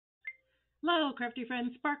Hello, crafty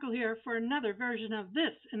friends. Sparkle here for another version of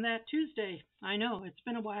This and That Tuesday. I know, it's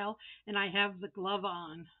been a while, and I have the glove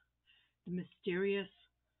on. The mysterious,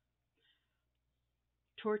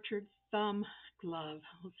 tortured thumb glove.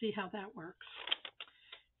 We'll see how that works.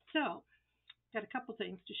 So, got a couple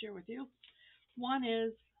things to share with you. One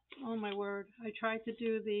is, oh my word, I tried to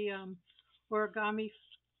do the origami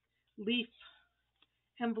leaf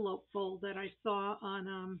envelope fold that I saw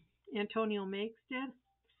on Antonio Makes did.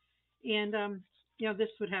 And, this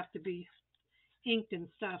would have to be inked and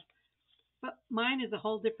stuff. But mine is a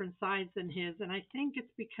whole different size than his, and I think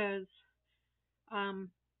it's because um,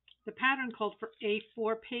 the pattern called for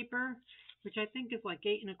A4 paper, which I think is like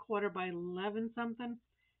 8 1/4 by 11 something,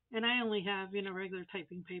 and I only have regular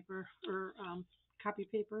typing paper or copy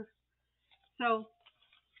paper. So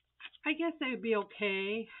I guess they would be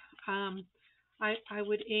okay. Um, I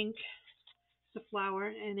would ink the flower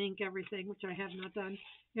and ink everything, which I have not done.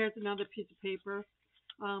 Here's another piece of paper.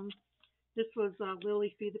 Um, this was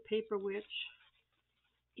Lily Fee the Paper Witch,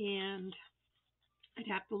 and I'd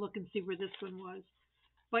have to look and see where this one was.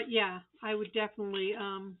 But yeah, I would definitely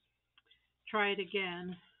try it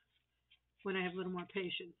again when I have a little more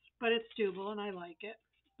patience. But it's doable and I like it.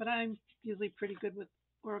 But I'm usually pretty good with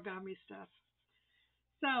origami stuff.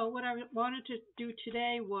 So what I wanted to do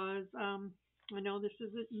today was, I know this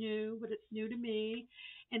isn't new, but it's new to me,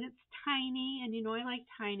 and it's tiny, and I like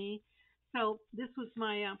tiny. So this was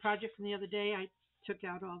my project from the other day. I took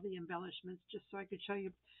out all the embellishments just so I could show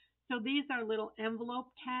you. So these are little envelope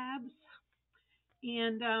tabs,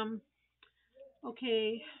 and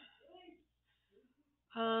okay,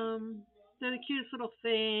 they're the cutest little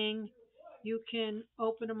thing. You can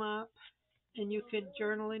open them up and you could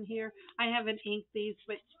journal in here. I haven't inked these,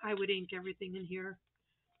 but I would ink everything in here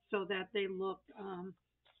so that they look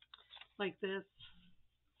like this.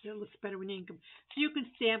 It looks better when you ink them. So you can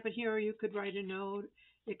stamp it here, or you could write a note.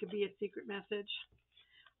 It could be a secret message.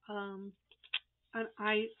 Um, and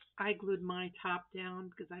I glued my top down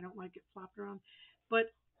because I don't like it flopped around.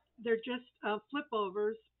 But they're just flip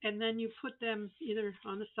overs, and then you put them either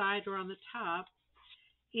on the side or on the top.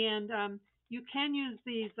 And you can use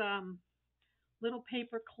these little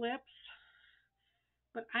paper clips,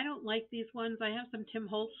 but I don't like these ones. I have some Tim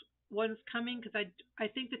Holtz ones coming because I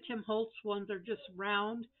think the Tim Holtz ones are just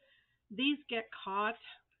round. These get caught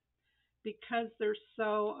because they're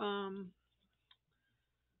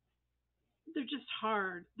just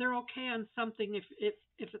hard. They're okay on something if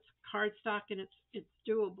it's cardstock and it's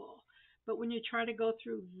doable. But when you try to go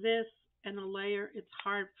through this and a layer, it's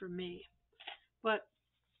hard for me. But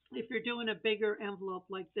if you're doing a bigger envelope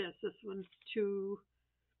like this one's 2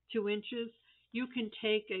 2 inches, you can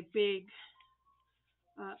take a big,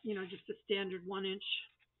 just a standard 1 inch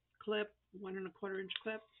clip, 1 1/4 inch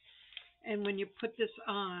clip, and when you put this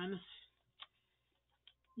on,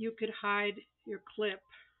 you could hide your clip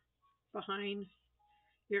behind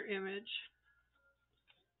your image.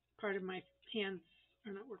 Part of my hands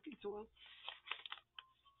are not working so well,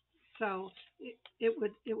 so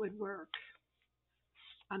it would work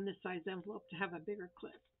on this size envelope to have a bigger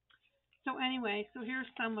clip. So anyway, so here's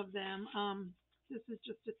some of them. This is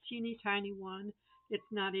just a teeny tiny one.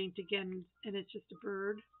 It's not inked again, and it's just a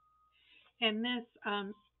bird. And this,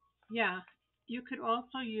 yeah, you could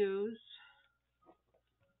also use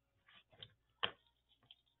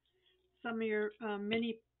some of your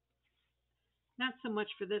mini, not so much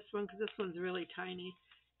for this one because this one's really tiny.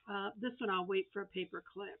 This one I'll wait for a paper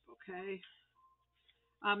clip, okay?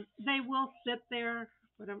 They will sit there,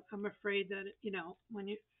 but I'm afraid that, when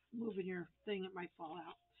you move in your thing, it might fall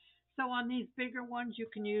out. So on these bigger ones, you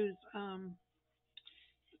can use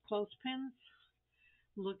clothespins.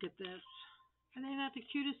 Look at this. Are they not the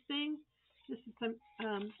cutest thing? This is some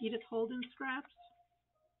Edith Holden scraps.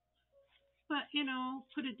 But,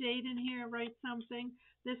 put a date in here, write something.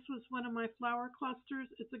 This was one of my flower clusters.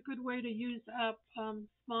 It's a good way to use up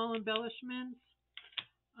small embellishments.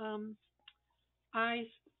 Um, I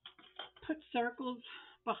put circles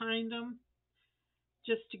behind them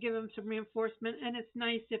just to give them some reinforcement, and it's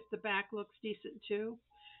nice if the back looks decent too.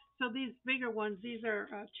 So these bigger ones, these are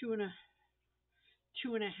 2 and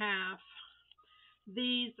a half.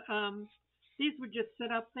 These would just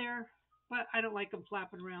sit up there, but I don't like them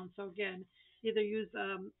flapping around. So again, either use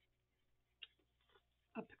a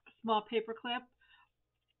small paper clip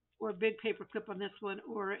or a big paper clip on this one,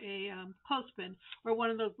 or a clothespin, or one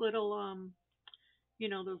of those little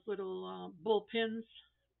those little bull pins,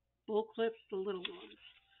 bull clips, the little ones.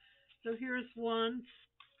 So here's one.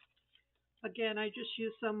 Again, I just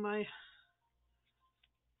used some of my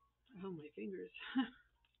fingers.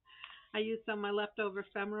 I used some of my leftover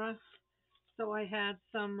ephemera. So I had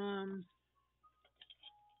some.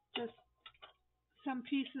 just some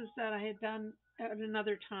pieces that I had done at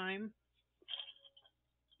another time.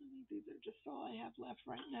 I think these are just all I have left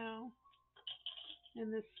right now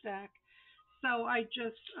in this stack. So I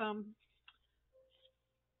just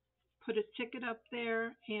put a ticket up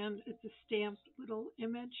there, and it's a stamped little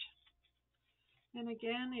image. And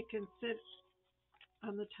again, it can sit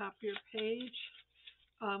on the top of your page.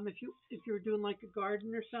 If you're doing like a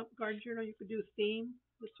garden or some garden journal, you could do a theme.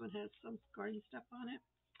 This one has some garden stuff on it.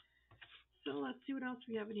 So let's see what else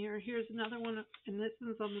we have in here. Here's another one, and this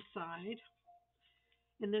one's on the side.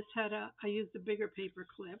 And this had I used a bigger paper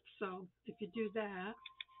clip. So if you do that,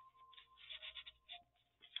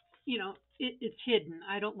 it's hidden.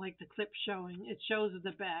 I don't like the clip showing. It shows in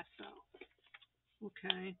the back though.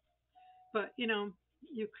 Okay. But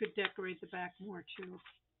you could decorate the back more too.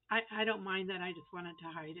 I don't mind that. I just wanted to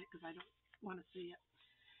hide it because I don't want to see it.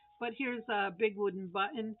 But here's a big wooden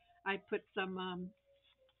button. I put some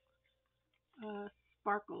uh,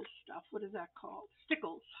 sparkle stuff. What is that called?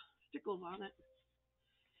 Stickles on it.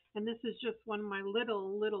 And this is just one of my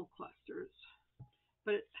little clusters,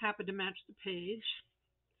 but it happened to match the page.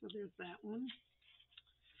 So there's that one.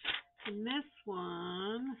 And this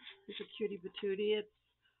one is a cutie patootie. It's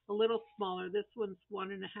a little smaller. This one's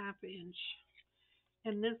 1.5 inch.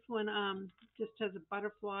 And this one just has a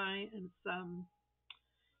butterfly and some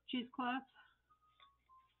cheesecloth.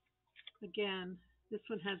 Again, this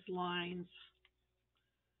one has lines.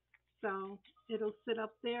 So it'll sit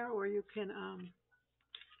up there, or you can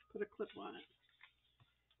put a clip on it.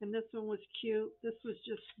 And this one was cute. This was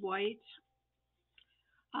just white.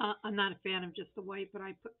 I'm not a fan of just the white, but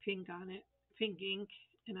I put pink on it, pink ink,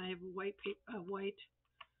 and I have a white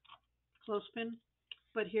clothespin.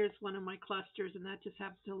 But here's one of my clusters, and that just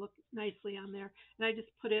happens to look nicely on there. And I just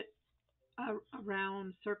put it a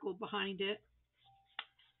round circle behind it.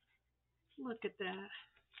 Look at that.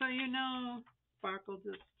 So Sparkle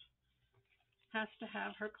just has to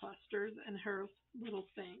have her clusters and her little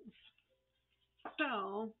things.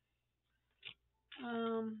 So,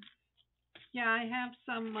 yeah, I have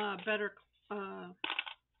some better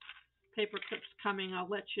paper clips coming. I'll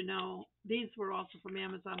let you know. These were also from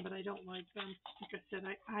Amazon, but I don't like them. Like I said,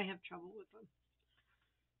 I have trouble with them.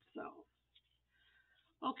 So,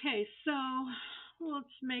 okay, so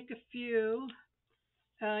let's make a few.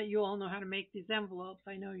 You all know how to make these envelopes.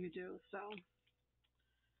 I know you do. So,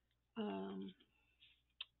 um,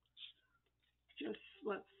 just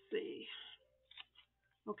let's see.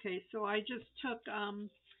 Okay, so I just took,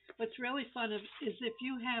 what's really fun is if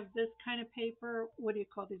you have this kind of paper, what do you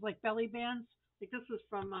call these, like belly bands? Like this was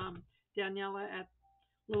from Daniela at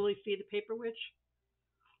Lily Fee, the Paper Witch.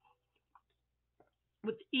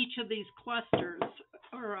 With each of these clusters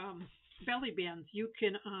or belly bands, you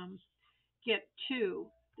can get two.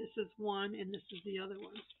 This is one, and this is the other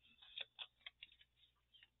one.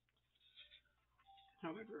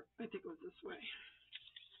 However, I think it was this way.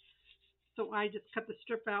 So I just cut the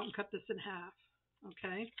strip out and cut this in half.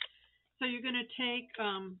 Okay. So you're going to take,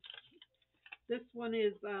 this one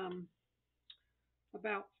is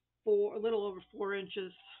about a little over 4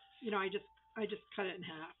 inches. I just cut it in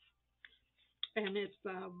half. And it's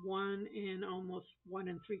 1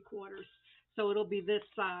 and 3/4. So it'll be this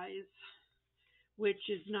size, which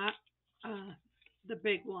is not the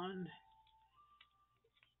big one.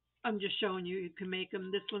 I'm just showing you. You can make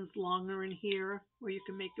them. This one's longer in here, or you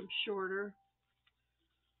can make them shorter.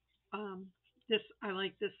 I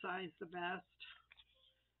like this size the best.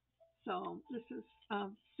 So this is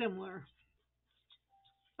similar.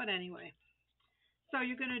 But anyway, so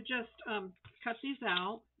you're going to just cut these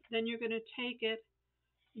out. Then you're going to take it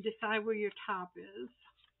and decide where your top is.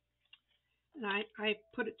 And I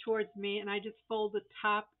put it towards me, and I just fold the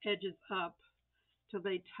top edges up till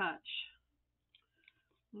they touch.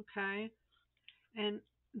 Okay? And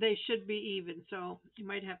they should be even, so you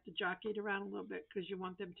might have to jockey it around a little bit because you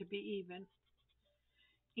want them to be even.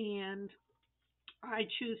 And I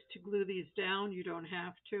choose to glue these down. You don't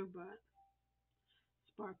have to, but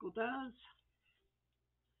Sparkle does.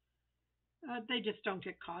 They just don't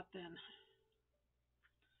get caught then.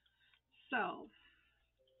 So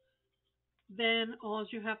then all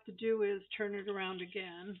you have to do is turn it around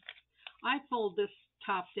again. I fold this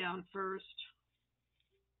top down first.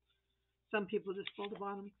 Some people just fold the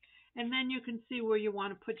bottom. And then you can see where you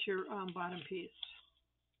want to put your bottom piece.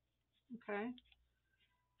 Okay?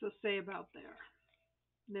 So say about there.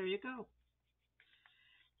 There you go.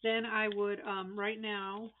 Then I would, right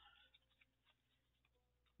now,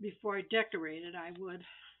 before I decorate it, I would,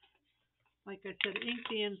 like I said, ink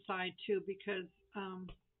the inside too, because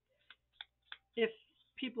if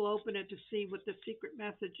people open it to see what the secret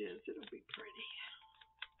message is, it'll be pretty.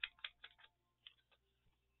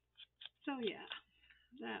 So yeah,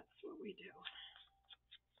 that's what we do.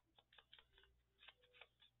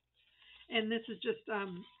 And this is just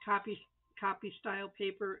copy style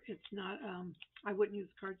paper. It's not I wouldn't use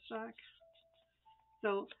cardstock.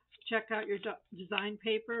 So check out your design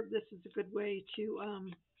paper. This is a good way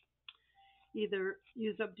to either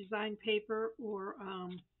use up design paper or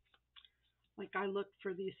like I looked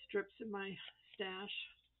for these strips in my stash.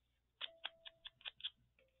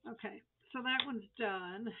 Okay, so that one's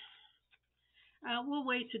done. We'll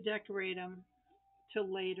wait to decorate them till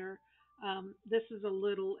later. This is a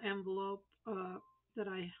little envelope that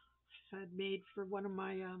I had made for one of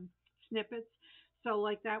my snippets. So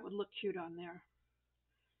like that would look cute on there,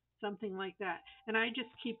 something like that. And I just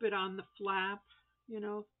keep it on the flap, you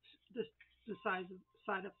know, the the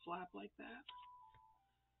side of flap like that.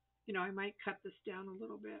 I might cut this down a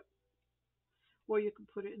little bit, or you can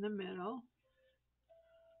put it in the middle.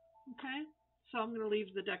 Okay, so I'm going to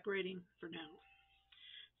leave the decorating for now.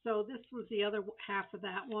 So this was the other half of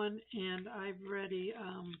that one, and I've already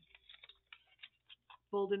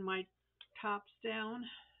folded my tops down.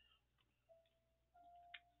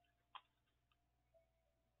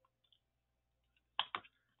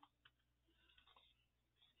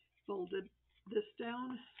 Folded this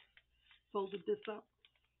down, folded this up.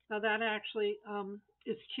 Now that actually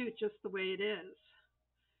is cute just the way it is.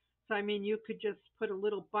 So I mean, you could just put a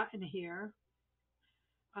little button here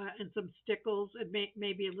and some stickles and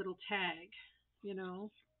maybe a little tag, you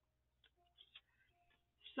know.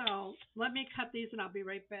 So let me cut these and I'll be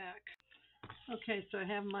right back. Okay, so I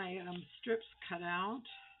have my strips cut out,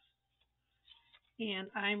 and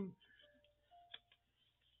I'm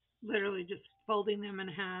literally just folding them in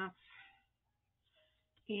half,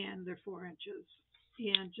 and they're 4 inches,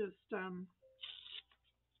 and just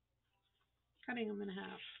cutting them in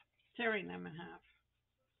half, tearing them in half.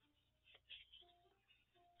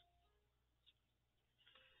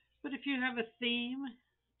 But if you have a theme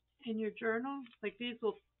in your journal, like these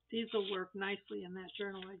will work nicely in that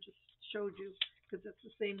journal I just showed you because it's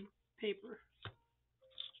the same paper.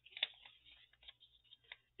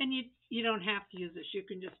 And you don't have to use this. You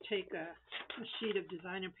can just take a sheet of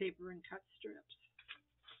designer paper and cut strips.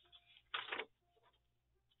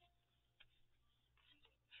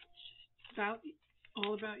 It's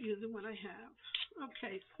all about using what I have.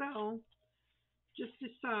 Okay, so just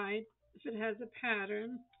decide if it has a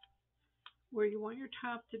pattern where you want your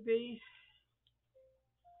top to be.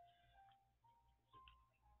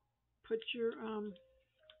 Put your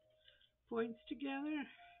points together,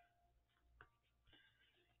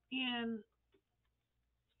 and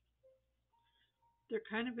they're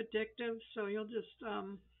kind of addictive, so you'll just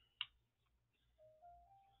you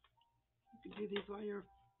can do these while you're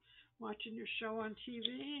watching your show on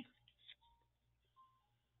TV,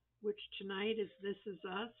 which tonight is This Is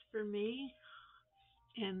Us for me,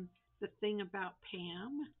 and The Thing About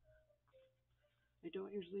Pam. I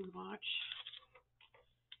don't usually watch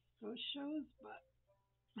those shows, but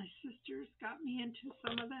my sisters got me into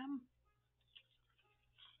some of them.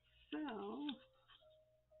 So,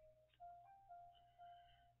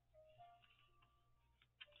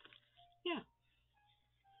 yeah.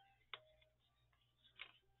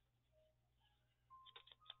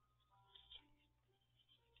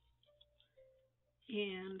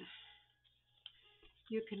 And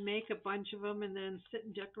you can make a bunch of them and then sit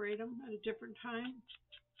and decorate them at a different time.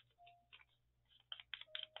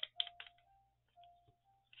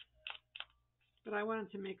 But I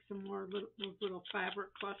wanted to make some more little fabric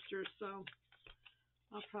clusters, so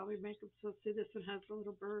I'll probably make them. So see, this one has a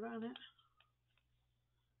little bird on it.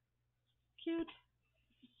 Cute.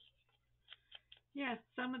 Yeah,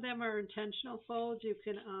 some of them are intentional folds. You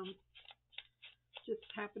can just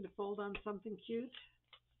happen to fold on something cute.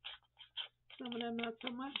 Some of them not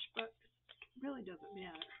so much, but it really doesn't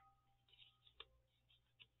matter.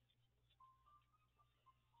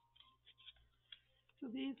 So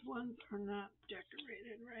these ones are not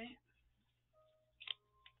decorated, right?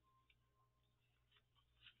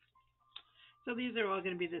 So these are all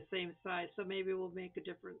going to be the same size, so maybe we'll make a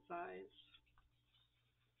different size.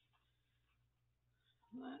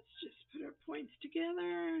 Let's just put our points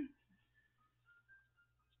together.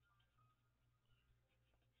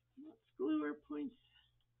 Let's glue our points.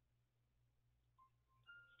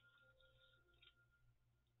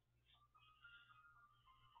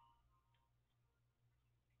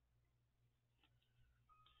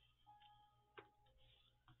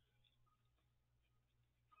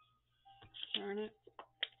 Turn it.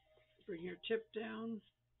 Bring your tip down.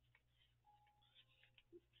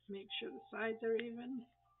 Make sure the sides are even.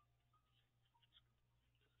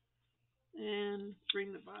 And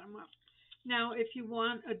bring the bottom up. Now, if you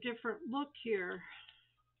want a different look here,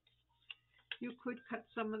 you could cut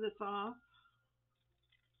some of this off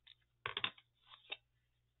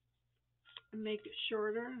and make it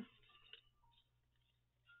shorter.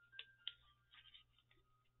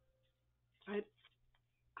 I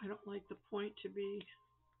I don't like the point to be.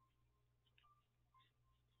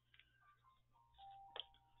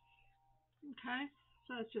 Okay,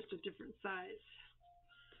 so it's just a different size.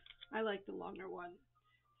 I like the longer one.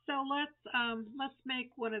 So let's make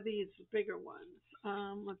one of these bigger ones.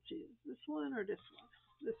 Let's see, this one or this one?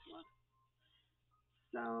 This one.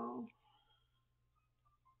 So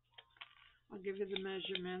I'll give you the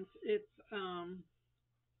measurements. It's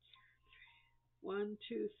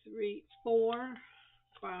 4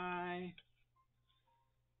 by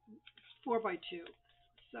 4 by 2.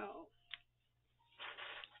 So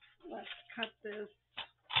let's cut this.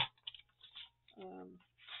 Um,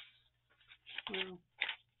 well,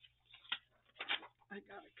 I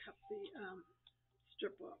gotta cut the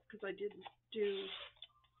strip off because I didn't do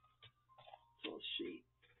full sheet.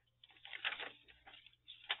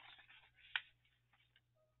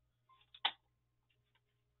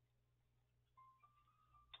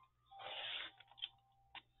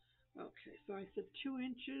 Okay, so I said 2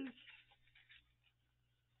 inches.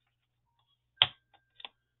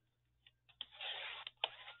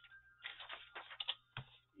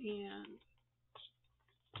 And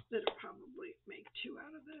that'll probably make 2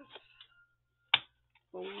 out of this.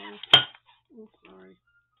 4. Oh, sorry.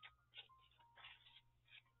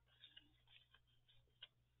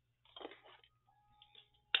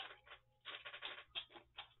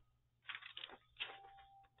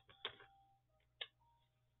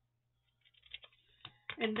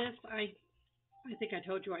 And this, I think I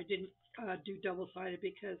told you I didn't do double-sided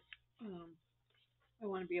because I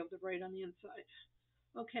want to be able to write on the inside.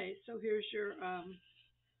 Okay, so here's your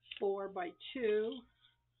 4 by 2.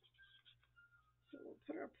 So we'll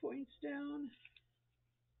put our points down.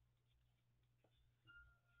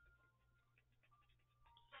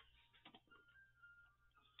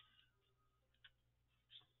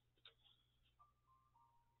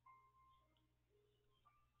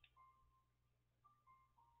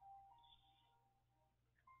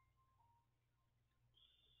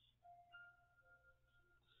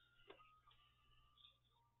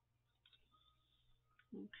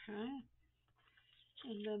 Okay.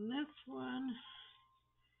 And then this one,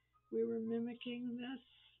 we were mimicking this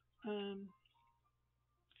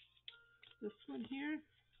one here.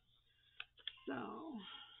 So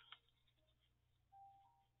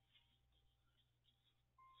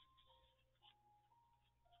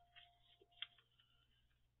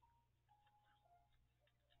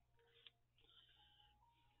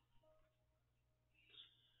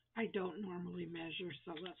I don't normally measure,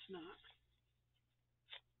 so let's not.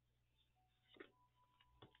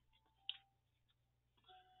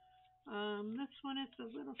 This one is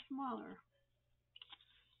a little smaller.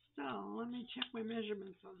 So let me check my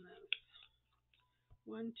measurements on this.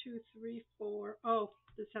 1, 2, 3, 4. Oh,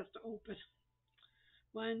 this has to open.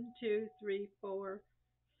 1, 2, 3, 4.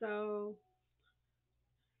 So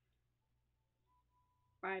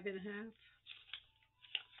 5.5.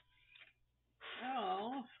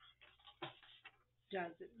 Oh,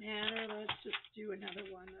 doesn't matter. Let's just do another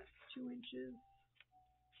one. That's 2 inches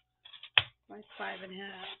by 5.5.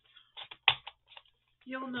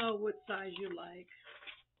 You'll know what size you like.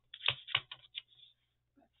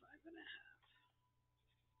 By 5.5.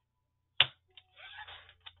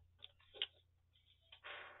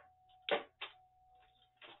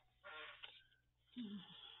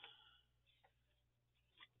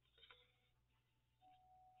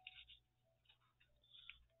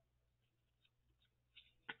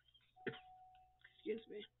 Excuse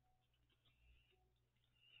me.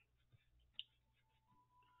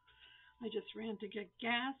 I just ran to get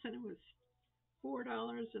gas and it was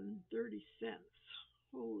 $4.30.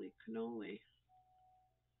 Holy cannoli.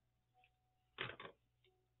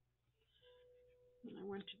 And I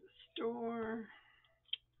went to the store,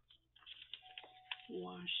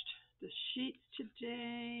 washed the sheets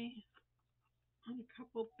today on a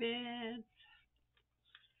couple beds.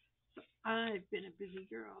 So I've been a busy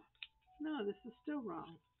girl. No, this is still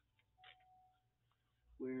wrong.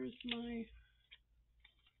 Where's my...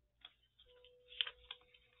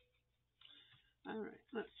 All right,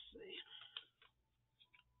 let's see.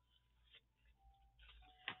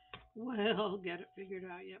 Well, get it figured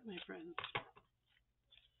out yet, my friends.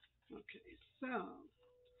 Okay, so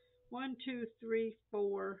 1, 2, 3,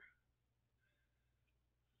 4,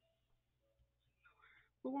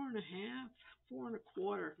 4.5,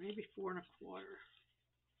 4.25, maybe 4.25.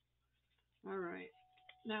 All right.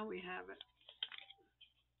 Now we have it.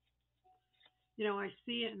 You know, I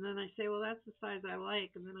see it and then I say, well, that's the size I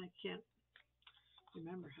like, and then I can't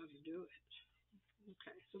remember how to do it.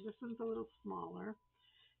 Okay, so this one's a little smaller,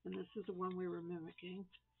 and this is the one we were mimicking.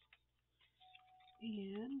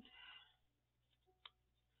 And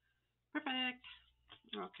perfect.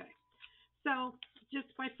 Okay, so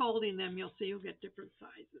just by folding them, you'll see you'll get different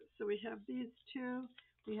sizes. So we have these two.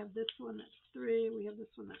 We have this one that's 3. We have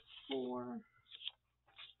this one that's 4.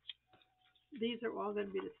 These are all going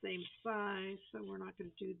to be the same size, so we're not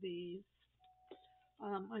going to do these.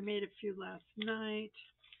 I made a few last night,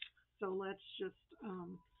 so let's just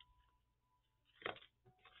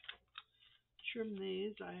trim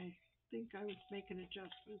these. I think I was making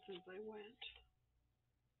adjustments as I went.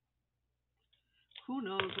 Who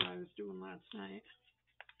knows what I was doing last night?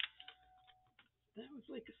 That was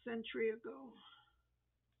like a century ago.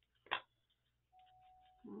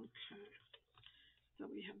 Okay. So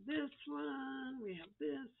we have this one, we have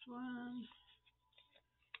this one,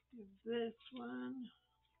 we have this one,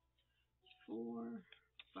 4,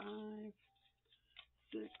 5,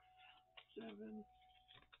 6, 7,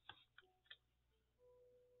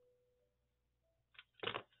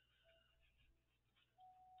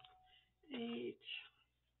 8.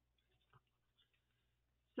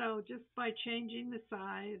 So just by changing the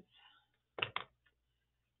size,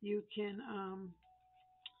 you can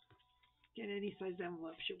get any size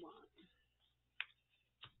envelopes you want.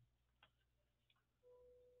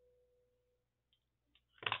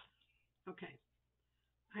 Okay.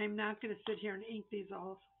 I'm not going to sit here and ink these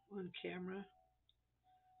all on camera.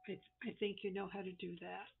 I think you know how to do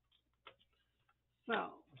that.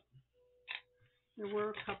 So there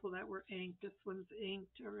were a couple that were inked. This one's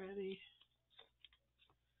inked already.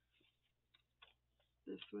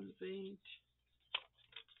 This one's inked.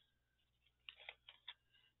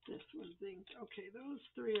 This one's inked. Okay, those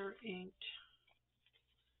 3 are inked.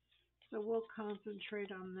 So we'll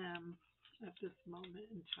concentrate on them at this moment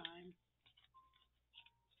in time.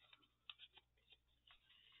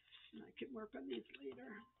 And I can work on these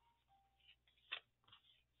later.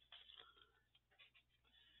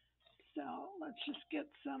 So let's just get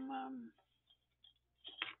some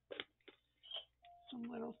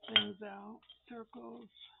little things out, circles.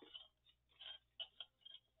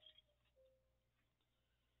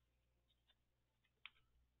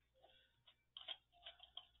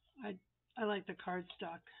 I like the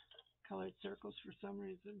cardstock colored circles for some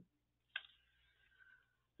reason.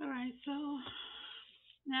 All right, so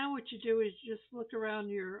now what you do is just look around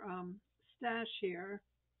your stash here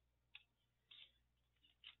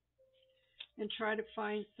and try to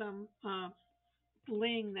find some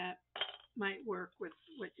bling that might work with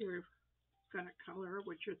what you're going to color,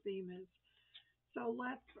 what your theme is. So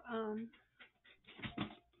let's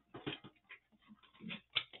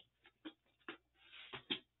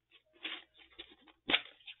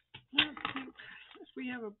see if we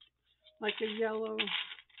have like a yellow,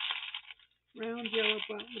 round yellow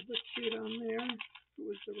button with look cute on there. If it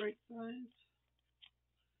was the right size.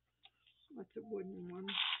 That's a wooden one.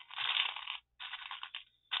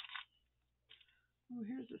 Oh,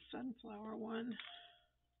 here's a sunflower one.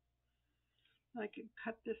 I can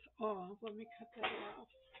cut this off. Let me cut that off.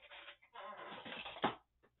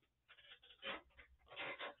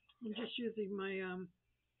 I'm just using my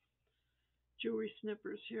jewelry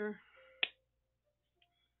snippers here.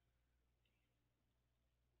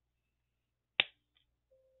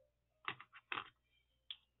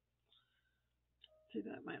 See,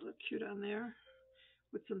 that might look cute on there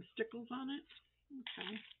with some stickles on it.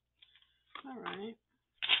 Okay. All right.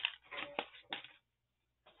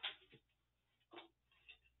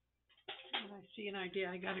 When I see an idea,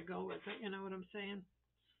 I got to go with it. You know what I'm saying?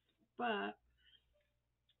 But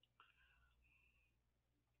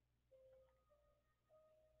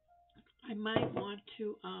I might want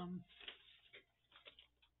to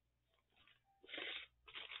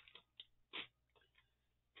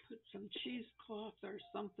put some cheesecloth or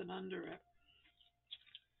something under it.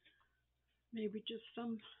 Maybe just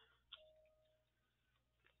some.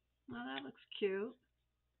 Well, that looks cute.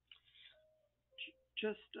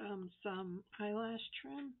 Just some eyelash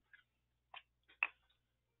trim.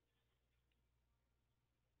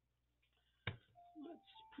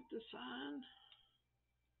 Let's put this on.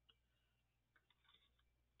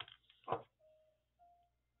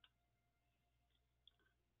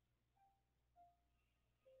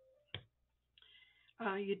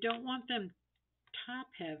 You don't want them top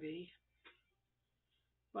heavy,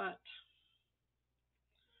 but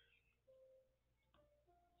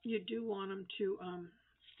you do want them to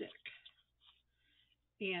stick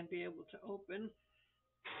and be able to open.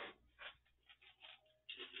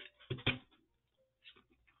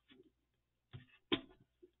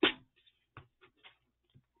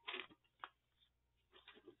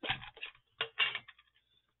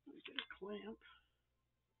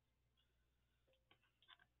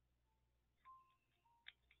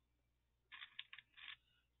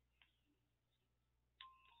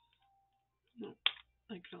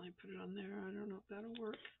 accidentally put it on there. I don't know if that'll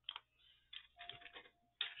work.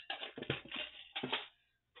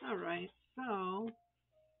 All right, so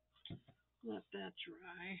let that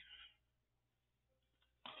dry.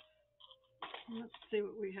 Let's see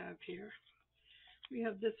what we have here. We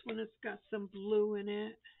have this one. It's got some blue in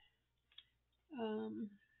it. Um,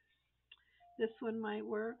 this one might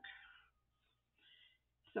work.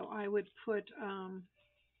 So I would put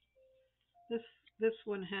this. This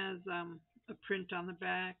one has a print on the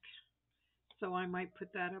back. So I might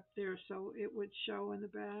put that up there so it would show in the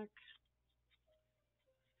back.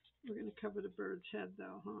 We're going to cover the bird's head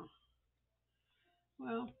though, huh?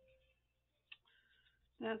 Well,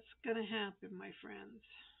 that's going to happen, my friends.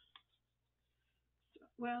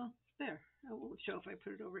 Well, there. I won't show if I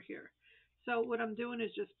put it over here. So what I'm doing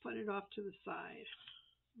is just put it off to the side.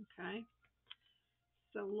 Okay.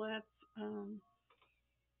 So let's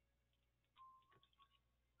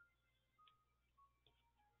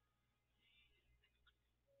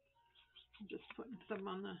just putting some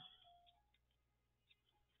on the.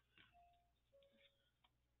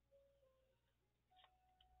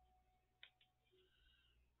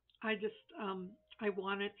 I just I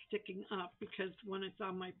want it sticking up because when it's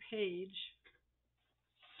on my page,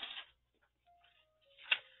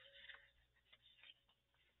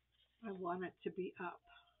 I want it to be up.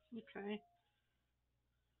 Okay.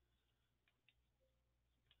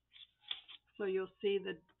 So you'll see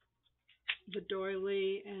the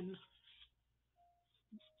doily and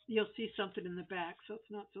you'll see something in the back, so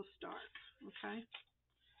it's not so stark. Okay.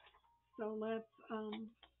 So let's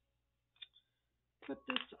put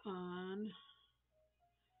this on.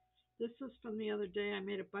 This was from the other day. I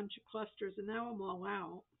made a bunch of clusters and now I'm all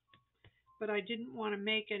out. But I didn't want to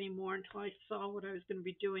make any more until I saw what I was going to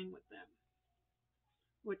be doing with them,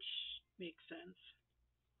 which makes sense.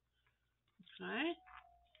 Okay,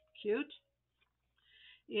 cute.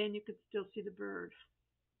 And you can still see the bird.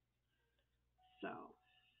 So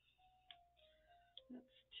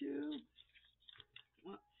that's two.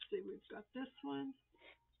 Let's see, we've got this one.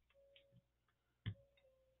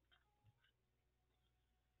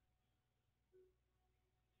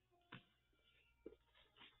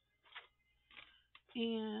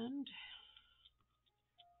 And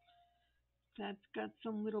that's got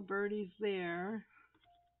some little birdies there.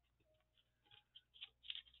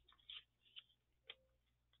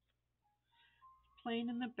 Plain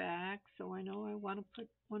in the back, so I know I want to put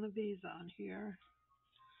one of these on here.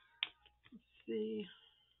 Let's see.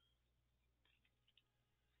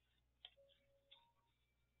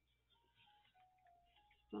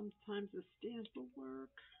 Sometimes a stamp will work.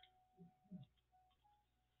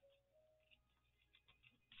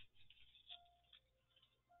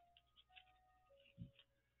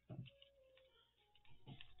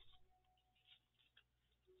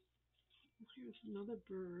 Here's another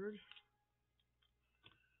bird.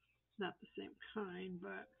 Not the same kind,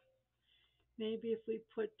 but maybe if we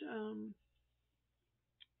put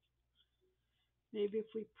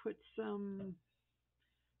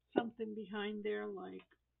something behind there, like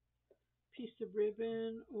a piece of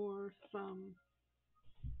ribbon or some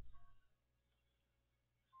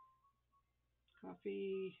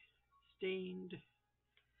coffee stained,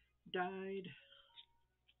 dyed.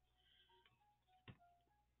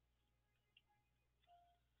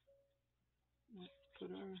 Let's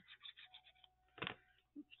put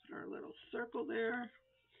our little circle there.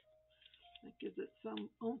 That gives it some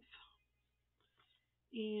oomph.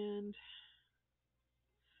 And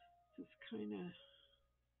just kind of,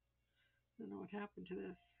 I don't know what happened to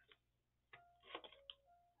this.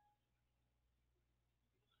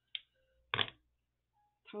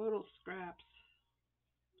 Total scraps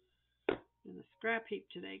in the scrap heap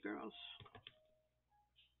today, girls.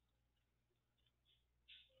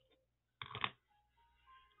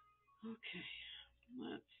 Okay,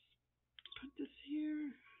 let's put this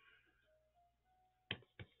here.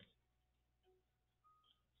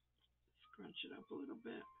 Scrunch it up a little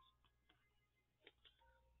bit.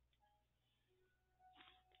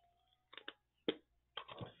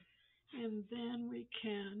 And then we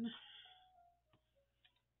can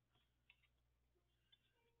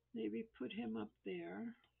maybe put him up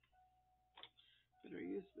there. Better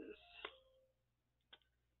use this.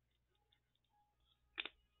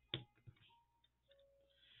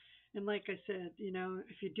 And like I said,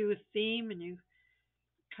 if you do a theme and you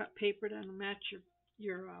cut paper down to match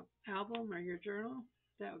your album or your journal,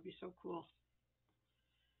 that would be so cool.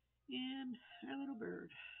 And our little bird.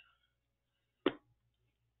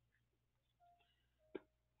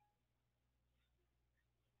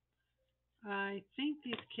 I think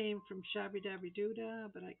these came from Shabby Dabby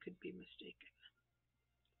Doodah, but I could be mistaken.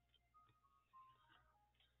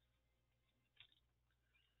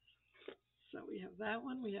 So we have that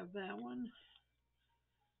one, we have that one,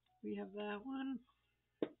 we have that one.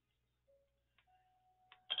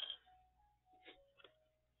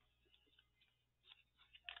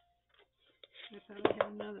 I thought I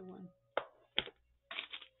had another one.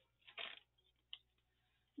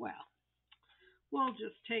 Well, we'll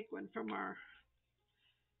just take one from our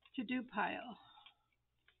to-do pile.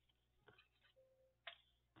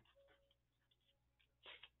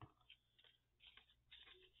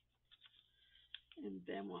 And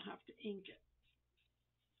then we'll have to ink it.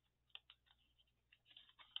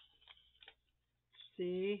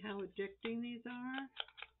 See how addicting these are?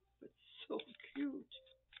 It's so cute.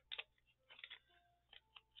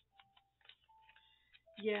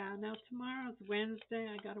 Yeah, now tomorrow's Wednesday.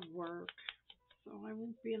 I gotta work. So I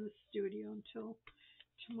won't be in the studio until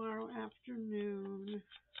tomorrow afternoon.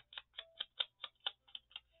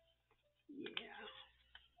 Yeah.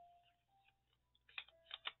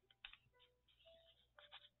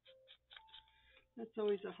 That's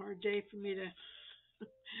always a hard day for me to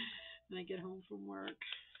when I get home from work.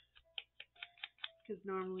 Because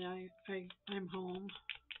normally I'm home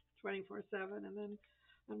 24/7, and then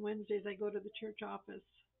on Wednesdays I go to the church office,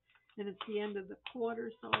 and it's the end of the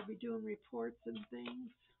quarter, so I'll be doing reports and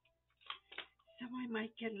things. So I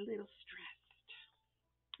might get a little stressed.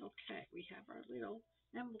 Okay, we have our little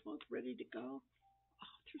envelopes ready to go.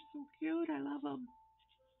 Oh, they're so cute. I love them.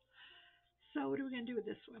 So what are we going to do with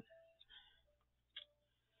this one?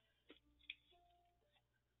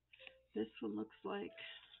 This one looks like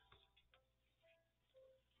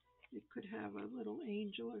it could have a little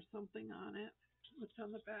angel or something on it. What's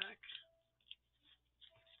on the back?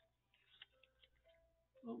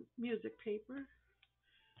 Oh, music paper.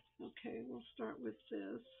 Okay, we'll start with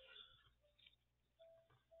this.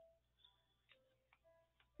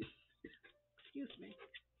 Excuse me.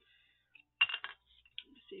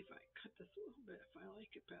 Let me see if I cut this a little bit, if I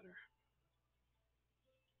like it better.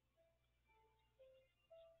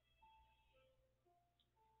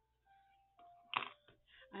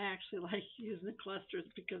 I actually like using the clusters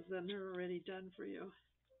because then they're already done for you.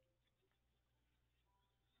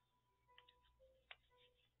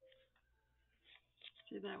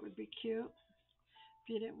 See, that would be cute. If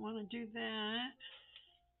you didn't want to do that,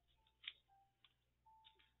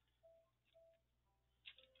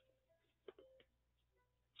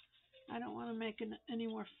 I don't want to make any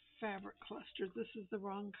more fabric clusters. This is the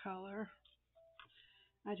wrong color.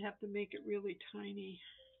 I'd have to make it really tiny.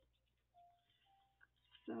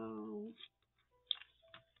 So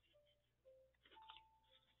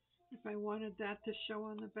if I wanted that to show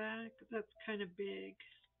on the back, that's kind of big.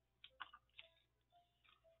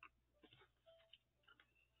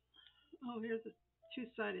 Oh, here's a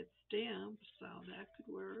two-sided stamp, so that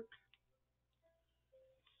could work.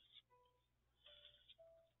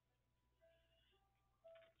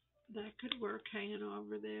 That could work hanging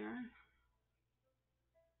over there.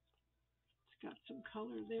 It's got some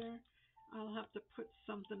color there. I'll have to put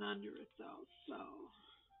something under it though, so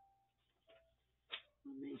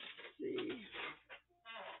let me see.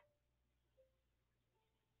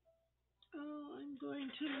 Oh, I'm going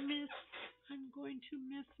to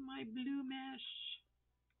miss my blue mesh.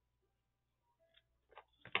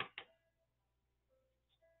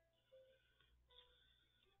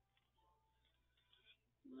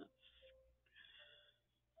 Let's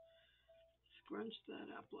scrunch that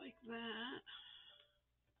up like that.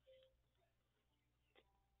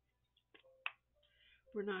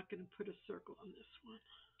 We're not going to put a circle on this one.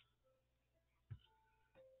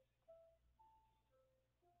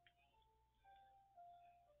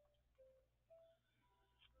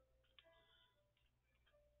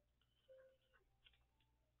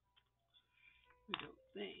 I don't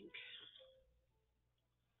think.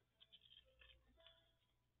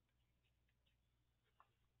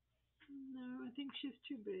 No, I think she's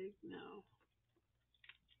too big. No.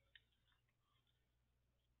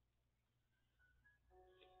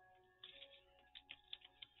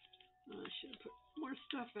 I should have put more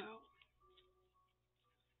stuff out.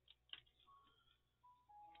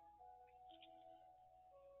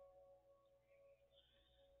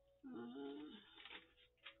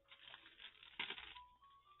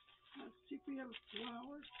 Let's see if we have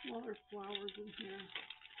flowers, smaller flowers in here.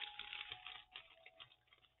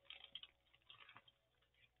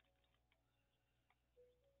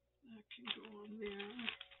 That can go on there.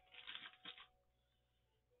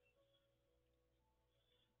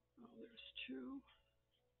 Oh, there's two.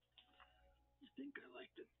 I think I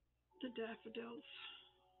like the daffodils.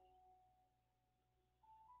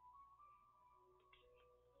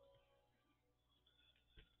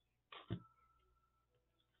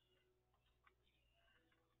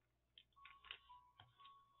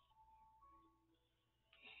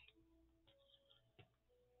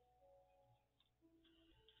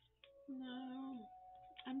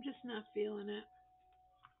 just not feeling it.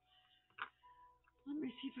 Let me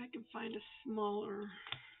see if I can find a smaller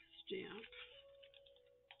stamp.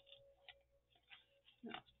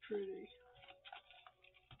 That's pretty.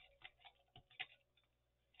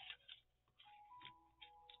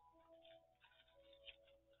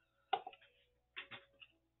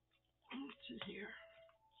 What's in here?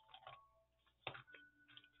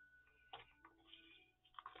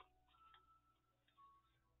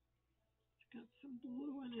 It's got some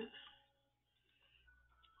blue in it.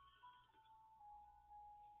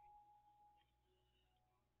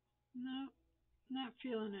 No, not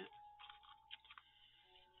feeling it.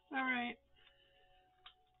 All right.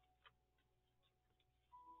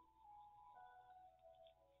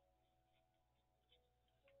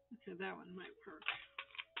 Okay, that one might work.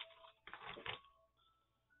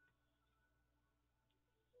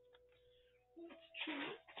 Let's trim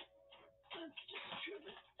it. Let's just trim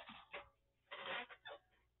it.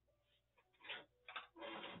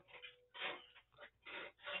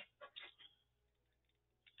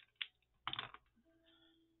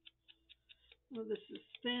 Well, this is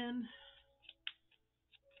thin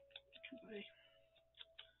because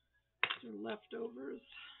they're leftovers.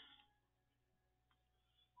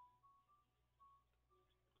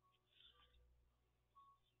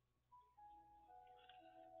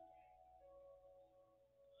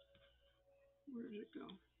 Where did it go?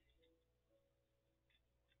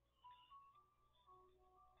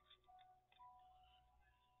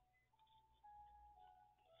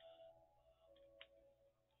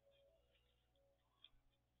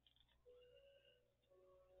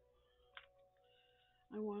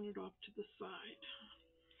 I want it off to the side.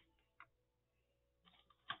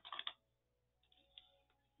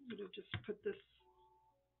 I'm going to just put this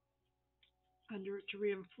under it to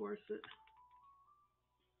reinforce it.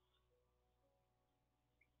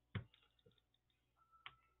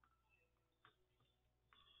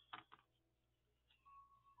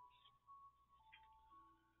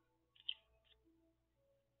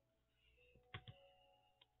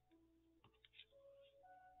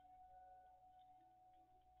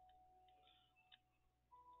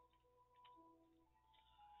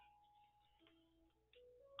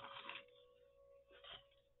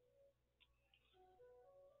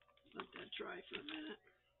 Let that dry for a minute.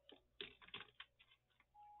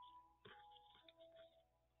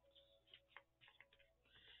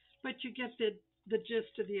 But you get the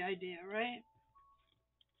gist of the idea, right?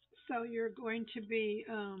 So you're going to be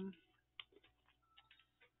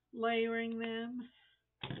layering them,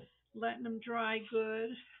 letting them dry good,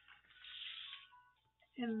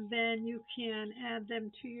 and then you can add them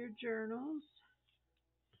to your journals,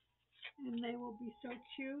 and they will be so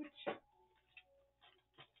cute.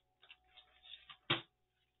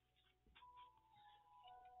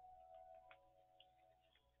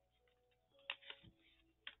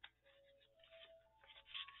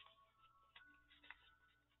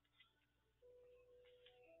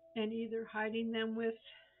 And either hiding them with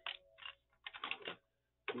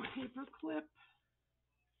the paper clip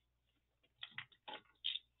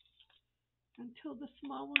until the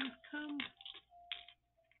small ones come.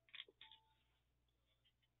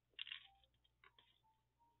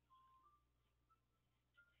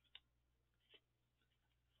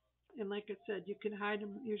 And like I said, you can hide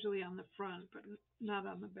them usually on the front, but not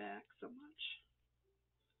on the back so much.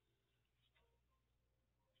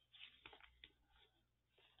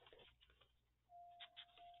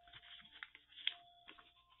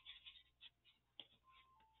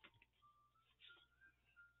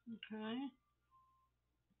 Okay.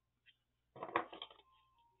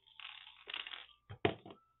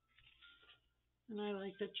 And I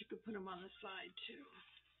like that you could put them on the side too.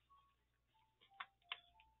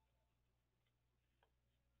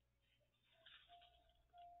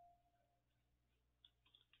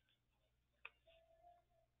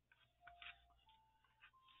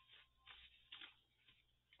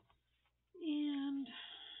 And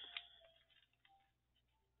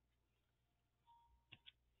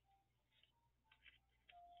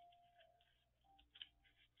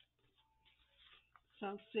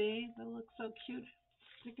so see, they look so cute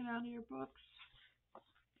sticking out of your books.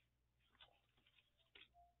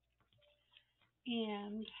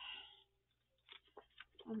 And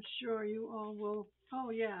I'm sure you all will. Oh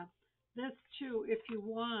yeah, this too, if you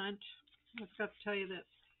want, I forgot to tell you this.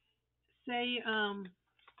 Say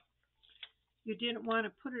you didn't want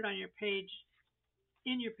to put it on your page,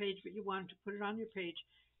 in your page, but you wanted to put it on your page,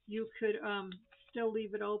 you could still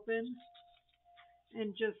leave it open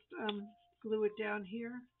and just glue it down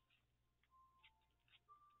here.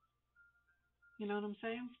 You know what I'm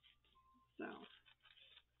saying? So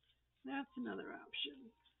that's another option.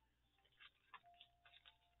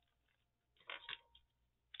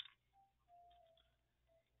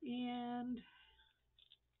 And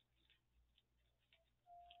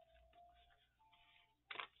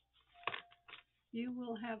you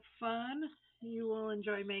will have fun. You will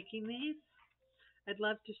enjoy making these. I'd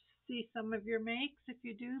love to see some of your makes if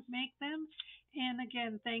you do make them. And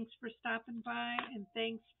again, thanks for stopping by and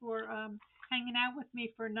thanks for hanging out with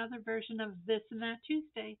me for another version of This and That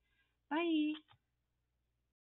Tuesday.